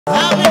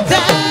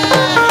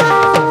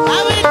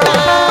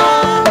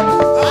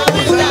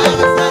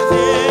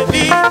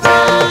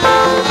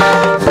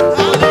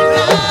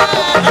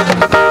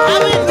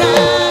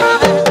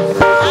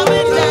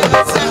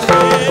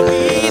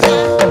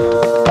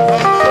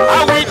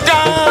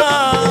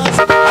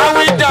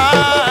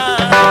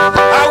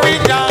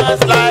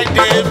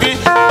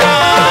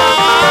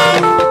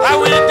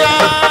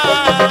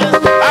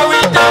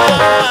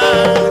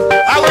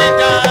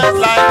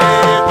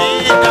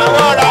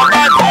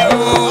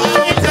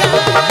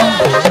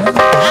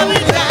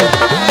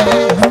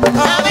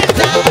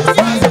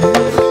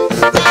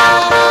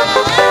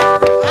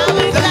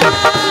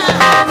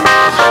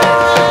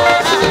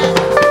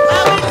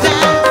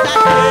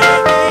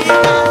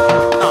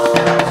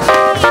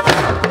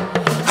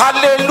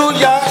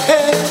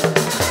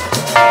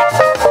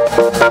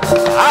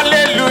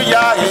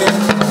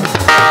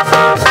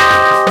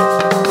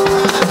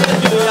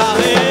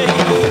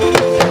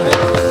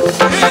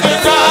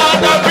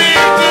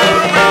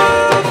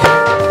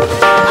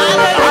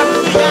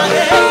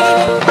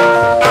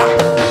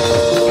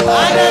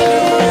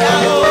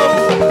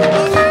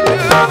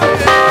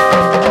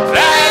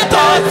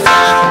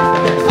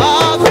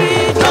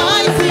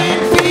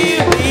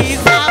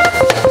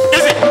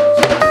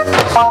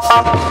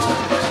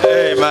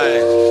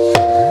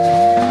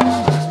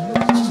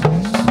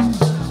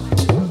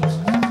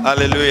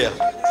Hallelujah.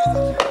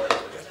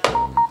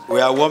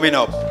 We are warming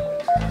up.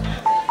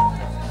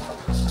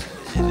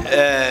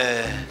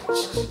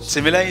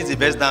 Simila is the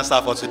best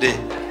dancer for today.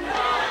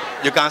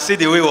 You can see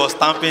the way he was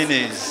stamping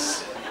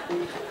his.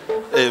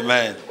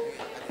 Amen.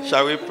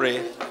 Shall we pray?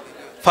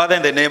 Father,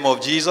 in the name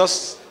of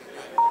Jesus,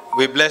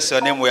 we bless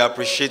your name. We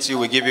appreciate you.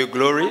 We give you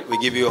glory. We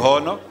give you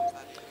honor.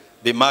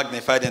 Be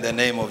magnified in the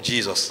name of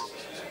Jesus.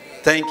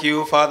 Thank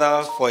you,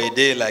 Father, for a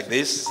day like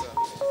this.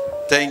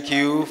 Thank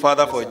you,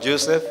 Father, for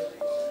Joseph.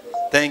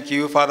 Thank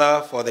you,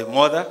 Father, for the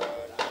mother.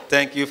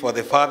 Thank you for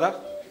the father.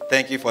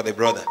 Thank you for the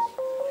brother.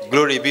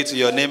 Glory be to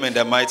your name in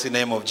the mighty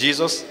name of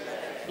Jesus.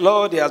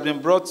 Lord, he has been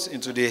brought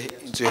into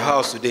your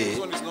house today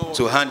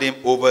to hand him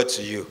over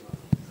to you.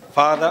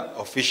 Father,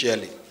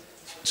 officially.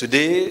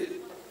 Today,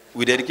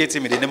 we dedicate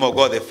him in the name of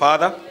God the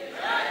Father,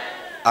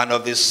 and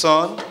of the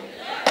Son,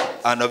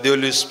 and of the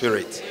Holy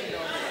Spirit.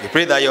 We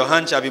pray that your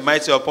hand shall be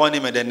mighty upon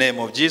him in the name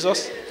of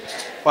Jesus.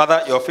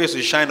 Father, your face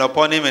will shine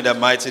upon him in the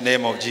mighty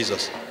name of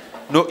Jesus.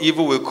 No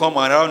evil will come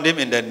around him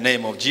in the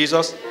name of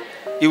Jesus.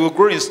 He will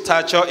grow in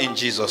stature in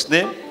Jesus'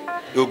 name.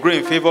 He will grow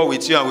in favor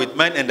with you and with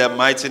men in the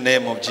mighty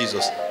name of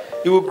Jesus.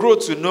 He will grow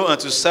to know and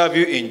to serve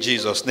you in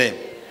Jesus' name.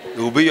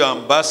 He will be your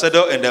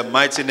ambassador in the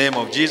mighty name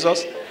of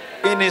Jesus.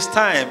 In his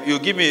time, you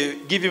give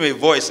him a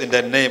voice in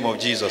the name of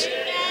Jesus.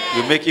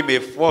 You make him a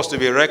force to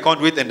be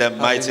reckoned with in the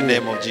mighty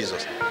name of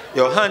Jesus.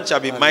 Your hand shall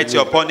be mighty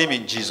upon him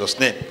in Jesus'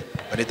 name.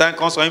 When the time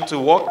comes for him to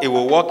walk, he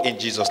will walk in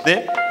Jesus'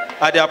 name.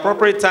 At the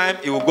appropriate time,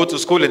 he will go to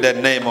school in the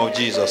name of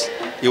Jesus.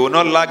 He will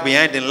not lag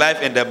behind in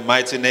life in the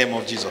mighty name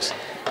of Jesus.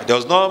 It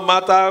does not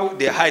matter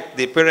the height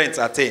the parents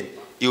attain.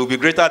 He will be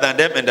greater than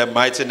them in the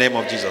mighty name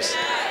of Jesus.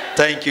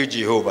 Thank you,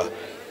 Jehovah.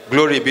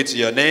 Glory be to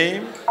your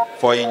name.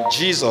 For in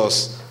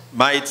Jesus'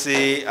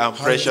 mighty and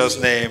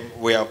precious name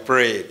we have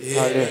prayed.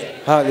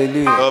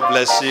 Hallelujah. God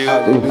bless you.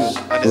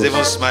 Hallelujah. And he's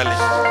even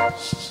smiling.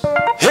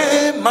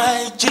 Hey,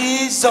 my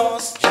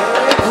Jesus.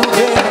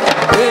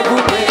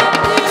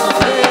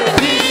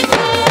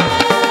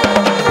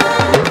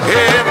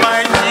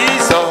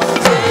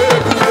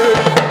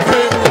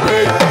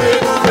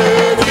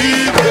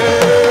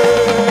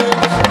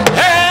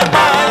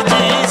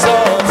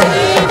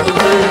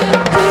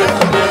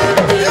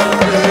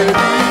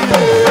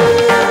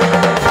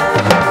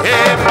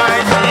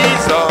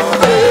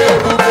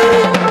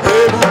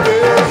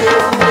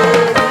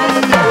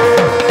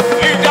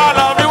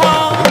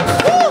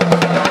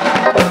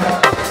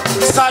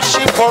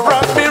 For